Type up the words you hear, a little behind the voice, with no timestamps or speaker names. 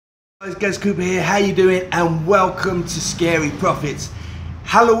Guys, Gaz Cooper here, how you doing? And welcome to Scary Profits.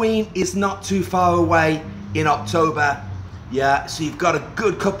 Halloween is not too far away in October, so you've got a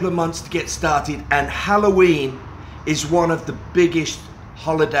good couple of months to get started, and Halloween is one of the biggest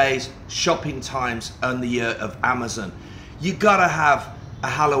holidays, shopping times on the year of Amazon. You gotta have a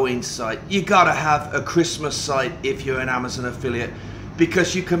Halloween site, you gotta have a Christmas site if you're an Amazon affiliate,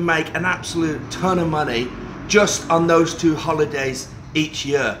 because you can make an absolute ton of money just on those two holidays each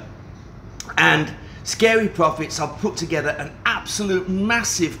year. And Scary Profits, I've put together an absolute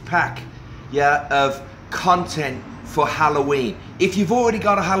massive pack of content for Halloween. If you've already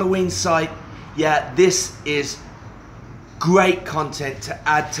got a Halloween site, this is great content to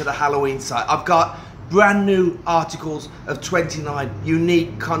add to the Halloween site. I've got brand new articles of 29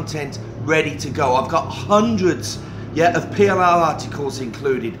 unique content ready to go. I've got hundreds of PLR articles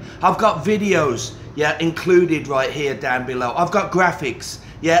included. I've got videos included right here down below. I've got graphics,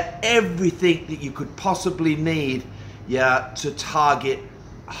 everything that you could possibly need to target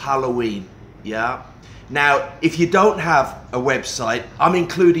Halloween. Now, if you don't have a website, I'm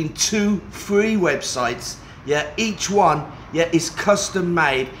including 2 free websites. Each one is custom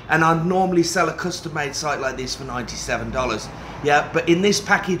made, and I normally sell a custom made site like this for $97. But in this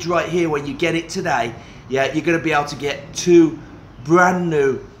package right here, when you get it today, you're going to be able to get 2 brand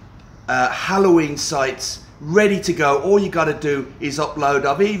new Halloween sites ready to go. All you got to do is upload.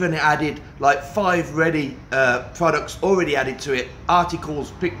 I've even added like 5 ready products already added to it,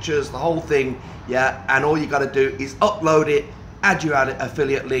 articles, pictures, the whole thing. And all you got to do is upload it, add your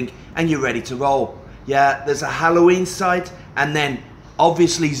affiliate link, and you're ready to roll. There's a Halloween site, and then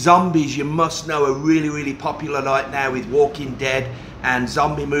obviously zombies, you must know, are really popular right now with Walking Dead and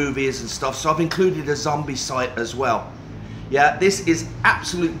zombie movies and stuff. So I've included a zombie site as well. This is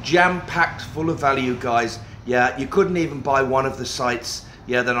absolute jam-packed full of value, guys. You couldn't even buy one of the sites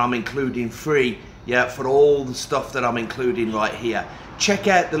that I'm including free for all the stuff that I'm including right here. Check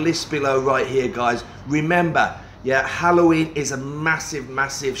out the list below right here, guys. Remember, Halloween is a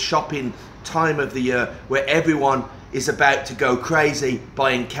massive shopping time of the year where everyone is about to go crazy,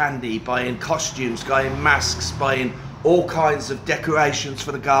 buying candy, buying costumes, buying masks, buying all kinds of decorations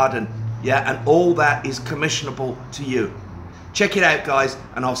for the garden. And all that is commissionable to you. Check it out, guys,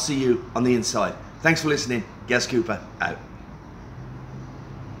 and I'll see you on the inside. Thanks for listening. Gaz Cooper out.